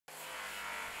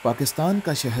पाकिस्तान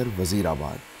का शहर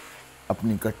वज़ीराबाद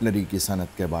अपनी कटलरी की सनत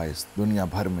के बायस दुनिया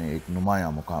भर में एक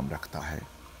नुमायां मुकाम रखता है।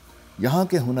 यहाँ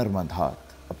के हुनरमंद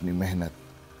हाथ अपनी मेहनत,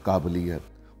 काबिलियत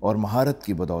और महारत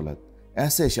की बदौलत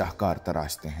ऐसे शाहकार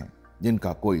तराशते हैं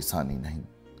जिनका कोई सानी नहीं।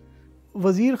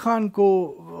 वज़ीर ख़ान को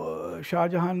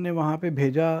शाहजहां ने वहाँ पे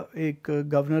भेजा एक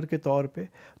गवर्नर के तौर पे,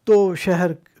 तो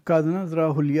शहर का ना ज़रा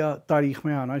हुलिया तारीख़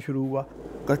में आना शुरू हुआ।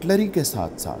 कटलरी के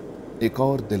साथ साथ एक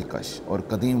और दिलकश और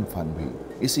कदीम फ़न भी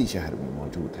इसी शहर में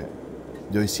मौजूद है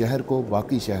जो इस शहर को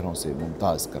बाकी शहरों से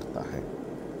मुमताज़ करता है,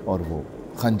 और वो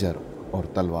खंजर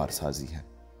और तलवार साजी है।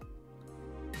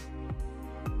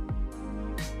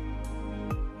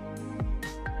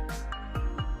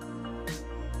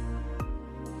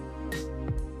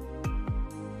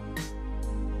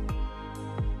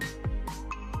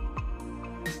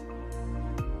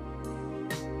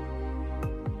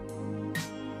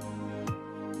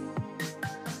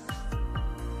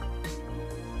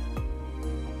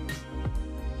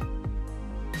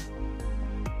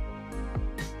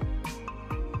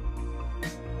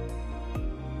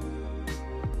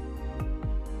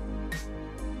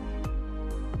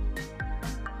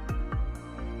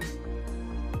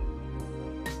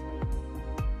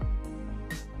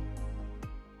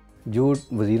 जो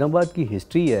वज़ीराबाद की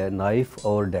हिस्ट्री है नाइफ़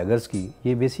और डैगर्स की,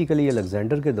 ये बेसिकली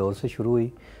अलेक्जेंडर के दौर से शुरू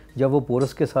हुई। जब वो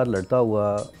पोरस के साथ लड़ता हुआ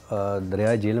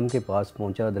दरिया जेलम के पास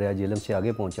पहुंचा, दरिया जेलम से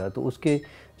आगे पहुंचा, तो उसके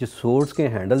जो सोर्ड्स के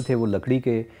हैंडल थे वो लकड़ी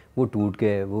के, वो टूट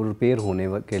गए, वो रिपेयर होने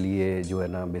के लिए जो है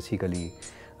ना बेसिकली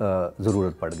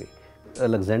ज़रूरत पड़ गई।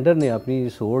 अलेक्जेंडर ने अपनी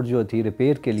सोर्ड जो थी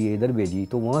रिपेयर के लिए इधर भेजी,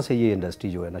 तो वहाँ से ये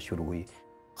इंडस्ट्री जो है ना शुरू हुई।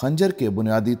 खंजर के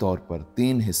बुनियादी तौर पर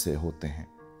 3 हिस्से होते हैं।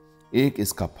 एक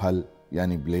इसका फल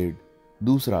यानी ब्लेड,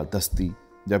 दूसरा दस्ती,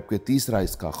 जबकि तीसरा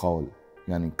इसका खौल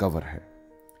यानी कवर है।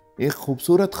 एक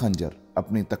खूबसूरत खंजर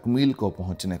अपनी तकमील को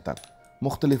पहुंचने तक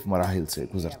मुख्तलिफ मराहिल से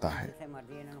गुजरता है।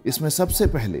 इसमें सबसे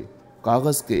पहले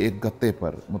कागज़ के एक गत्ते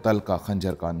पर मुतलका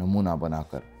खंजर का नमूना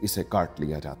बनाकर इसे काट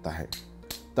लिया जाता है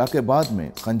ताकि बाद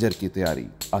में खंजर की तैयारी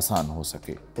आसान हो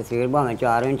सके। तस्वीर भावें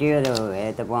 4 इंची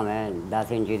तो भावें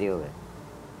 10 इंची की होवे,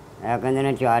 कहते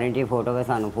ने 4 इंची फोटो के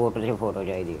सानू फोटो से फोटो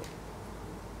चाहिए,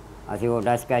 ਅਸੀਂ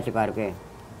ਉਹਦਾ ਸਕੈਚ ਕਰਕੇ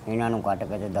ਇਹਨਾਂ ਨੂੰ ਕੱਟ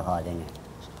ਕੇ ਤੇ ਦਿਖਾ ਦੇਣੇ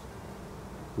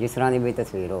जिस तरह की भी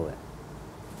तस्वीर होवे।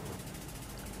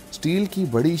 स्टील की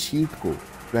बड़ी शीट को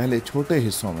पहले छोटे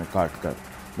हिस्सों में काटकर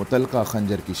मुतलका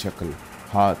खंजर की शक्ल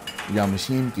हाथ या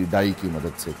मशीन की डाई की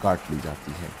मदद से काट ली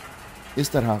जाती है।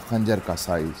 इस तरह खंजर का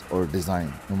साइज और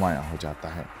डिज़ाइन नुमायां हो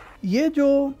जाता है। ये जो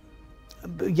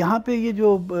यहाँ पे ये जो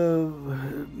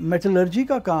मेटलर्जी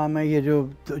का काम है, ये जो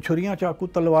छुरियाँ चाकू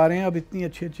तलवारें अब इतनी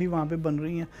अच्छी अच्छी वहाँ पे बन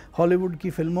रही हैं। हॉलीवुड की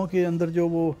फ़िल्मों के अंदर जो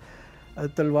वो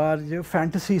तलवार जो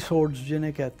फैंटेसी सोर्ड्स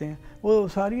जिन्हें कहते हैं, वो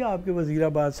सारी आपके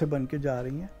वज़ीराबाद से बन के जा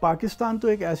रही हैं। पाकिस्तान तो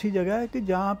एक ऐसी जगह है कि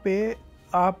जहाँ पे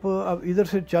आप अब इधर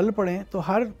से चल पड़ें तो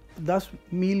हर 10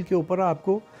 मील के ऊपर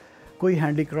आपको कोई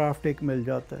हैंडीक्राफ्ट एक मिल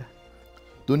जाता है।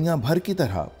 दुनिया भर की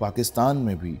तरह पाकिस्तान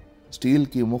में भी स्टील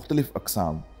की मुख्तलिफ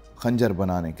अक़साम खंजर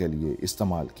बनाने के लिए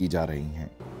इस्तेमाल की जा रही हैं।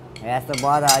 इस तो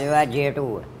बाद आ जाओ J2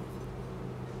 है,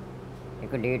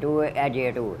 एक D2 है,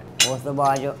 J2 है। उस तो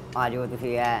बाद जो आ जाओ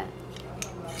तुसी है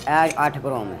 8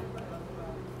 क्रोम है।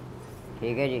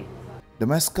 ठीक है जी।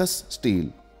 डमस्कस स्टील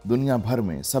दुनिया भर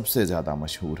में सबसे ज़्यादा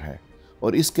मशहूर है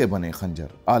और इसके बने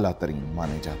खंजर आला तरीन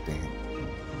माने जाते हैं।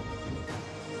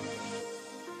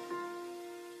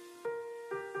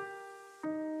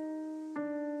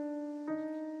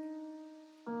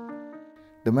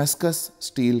 डमस्कस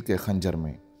स्टील के खंजर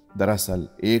में दरअसल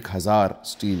 1000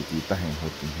 स्टील की तहें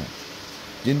होती हैं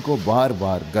जिनको बार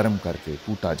बार गर्म करके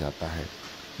कूटा जाता है,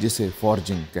 जिसे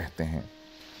फॉर्जिंग कहते हैं,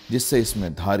 जिससे इसमें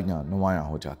धारियां नुमायां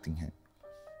हो जाती हैं।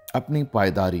 अपनी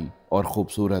पायदारी और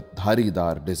खूबसूरत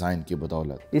धारीदार डिज़ाइन की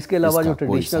बदौलत इसके अलावा जो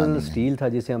ट्रेडिशनल स्टील था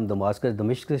जिसे हम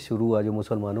दमिश्क से शुरू हुआ, जो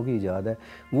मुसलमानों की ईजाद है,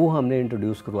 वो हमने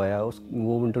इंट्रोड्यूस करवाया।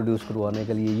 वो इंट्रोड्यूस करवाने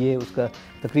के लिए ये उसका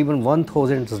तकरीबन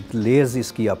 1000 लेयर्स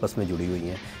इसकी आपस में जुड़ी हुई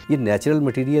हैं। ये नेचुरल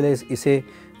मटेरियल है, इसे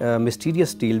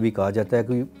मिस्टीरियस स्टील भी कहा जाता है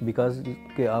बिकॉज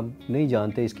कि आप नहीं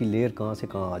जानते इसकी लेयर कहाँ से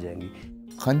कहाँ आ जाएंगी।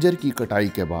 खंजर की कटाई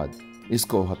के बाद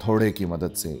इसको हथौड़े की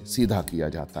मदद से सीधा किया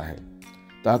जाता है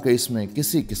ताकि इसमें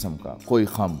किसी किस्म का कोई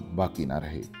खम बाकी ना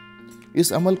रहे।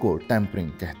 इस अमल को टेम्परिंग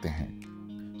कहते हैं।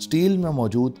 स्टील में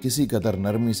मौजूद किसी कदर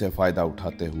नरमी से फ़ायदा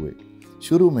उठाते हुए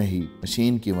शुरू में ही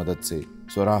मशीन की मदद से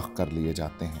सुराख कर लिए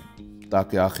जाते हैं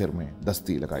ताकि आखिर में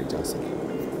दस्ती लगाई जा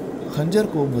सके। खंजर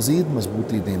को मज़ीद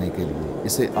मजबूती देने के लिए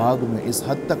इसे आग में इस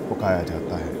हद तक पकाया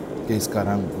जाता है कि इसका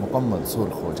रंग मुकम्मल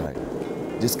सुर्ख हो जाए,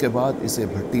 जिसके बाद इसे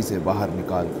भट्टी से बाहर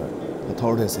निकाल कर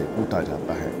हथौड़े से कूटा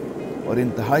जाता है और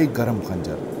इंतहाई गर्म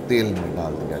खंजर तेल में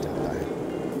डाल दिया जाता है।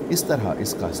 इस तरह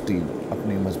इसका स्टील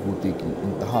अपनी मजबूती की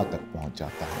इंतहा तक पहुंच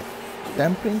जाता है।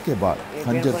 टेम्परिंग के बाद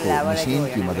खंजर को मशीन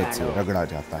की मदद से रगड़ा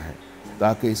जाता है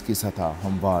ताकि इसकी सतह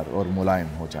हमवार और मुलायम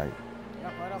हो जाए।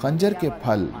 खंजर के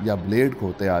फल या ब्लेड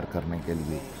को तैयार करने के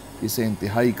लिए इसे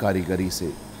इंतहाई कारीगरी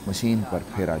से मशीन पर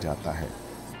फेरा जाता है,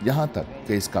 यहाँ तक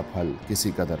कि इसका फल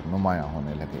किसी कदर नुमाया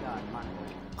होने लगे।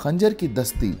 खंजर की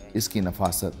दस्ती इसकी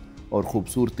नफासत और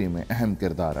खूबसूरती में अहम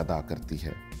किरदार अदा करती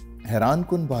है।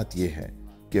 हैरानकुन बात यह है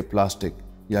कि प्लास्टिक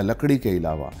या लकड़ी के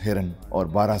अलावा हिरन और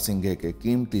बारहसिंगे के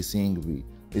कीमती सींग भी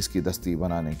इसकी दस्ती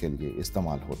बनाने के लिए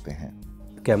इस्तेमाल होते हैं।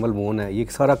 कैमल बोन है, ये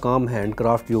सारा काम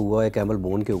हैंडक्राफ्ट जो हुआ है कैमल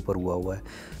बोन के ऊपर हुआ है।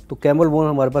 तो कैमल बोन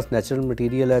हमारे पास नेचुरल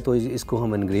मटेरियल है, तो इसको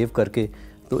हम इनग्रेव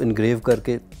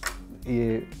करके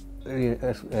ये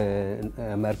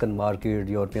अमेरिकन मार्केट,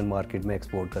 यूरोपियन मार्केट में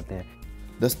एक्सपोर्ट करते हैं।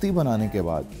 दस्ती बनाने के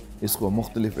बाद इसको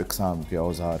मुख्तलिफ इक़साम के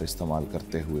औजार इस्तेमाल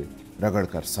करते हुए रगड़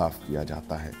कर साफ़ किया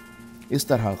जाता है। इस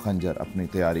तरह खंजर अपनी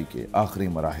तैयारी के आखिरी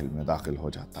मराहिल में दाखिल हो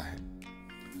जाता है।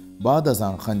 बाद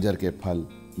अज़ां खंजर के फल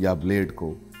या ब्लेड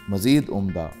को मज़ीद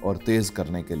उम्दा और तेज़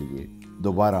करने के लिए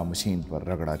दोबारा मशीन पर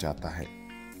रगड़ा जाता है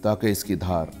ताकि इसकी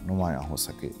धार नुमाया हो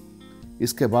सके।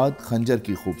 इसके बाद खंजर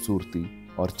की खूबसूरती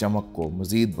और चमक को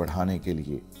मज़ीद बढ़ाने के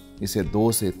लिए इसे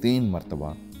 2 से 3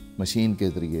 मरतबा मशीन के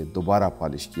ज़रिए दोबारा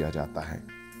पॉलिश किया जाता है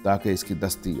ताकि इसकी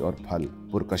दस्ती और फल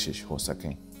पुरकशिश हो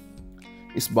सकें।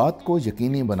 इस बात को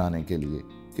यकीनी बनाने के लिए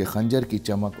कि खंजर की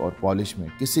चमक और पॉलिश में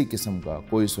किसी किस्म का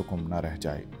कोई सुकुम न रह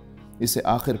जाए, इसे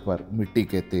आखिर पर मिट्टी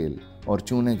के तेल और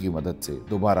चूने की मदद से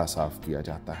दोबारा साफ़ किया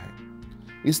जाता है।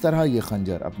 इस तरह ये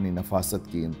खंजर अपनी नफासत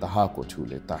की इंतहा को छू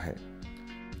लेता है।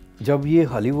 जब ये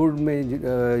हॉलीवुड में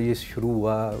ये शुरू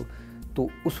हुआ तो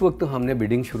उस वक्त हमने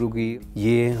बिडिंग शुरू की,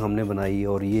 ये हमने बनाई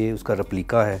और ये उसका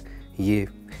रेप्लिका है ये,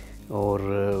 और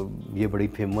ये बड़ी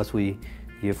फेमस हुई।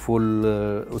 ये फुल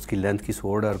उसकी लेंथ की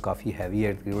सोर्ड और काफ़ी हैवी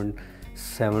है, तकरीबन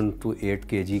 7 to 8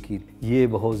 kg की। ये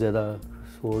बहुत ज़्यादा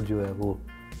सोर्ड जो है वो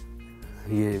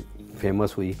ये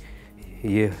फेमस हुई।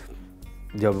 ये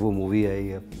जब वो मूवी आई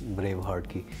है ब्रेव हार्ट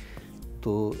की,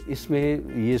 तो इसमें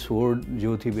ये सोर्ड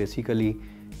जो थी बेसिकली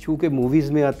चूँकि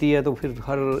मूवीज़ में आती है तो फिर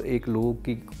हर एक लोग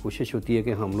की कोशिश होती है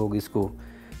कि हम लोग इसको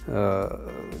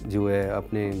जो है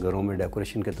अपने घरों में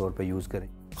डेकोरेशन के तौर पे यूज़ करें।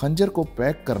 खंजर को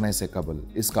पैक करने से कबल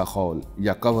इसका खौल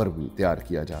या कवर भी तैयार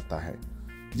किया जाता है,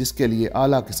 जिसके लिए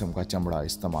आला किस्म का चमड़ा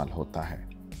इस्तेमाल होता है।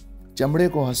 चमड़े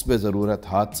को हस्बे ज़रूरत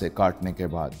हाथ से काटने के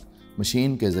बाद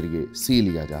मशीन के ज़रिए सी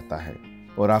लिया जाता है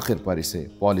और आखिर पर इसे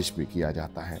पॉलिश भी किया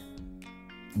जाता है।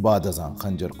 बाद अज़ां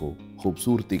खंजर को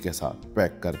खूबसूरती के साथ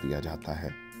पैक कर दिया जाता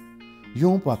है।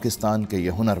 यूं पाकिस्तान के ये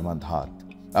हुनरमंद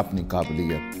हाथ अपनी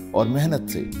काबिलियत और मेहनत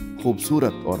से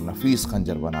खूबसूरत और नफीस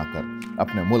खंजर बनाकर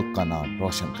अपने मुल्क का नाम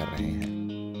रोशन कर रहे हैं।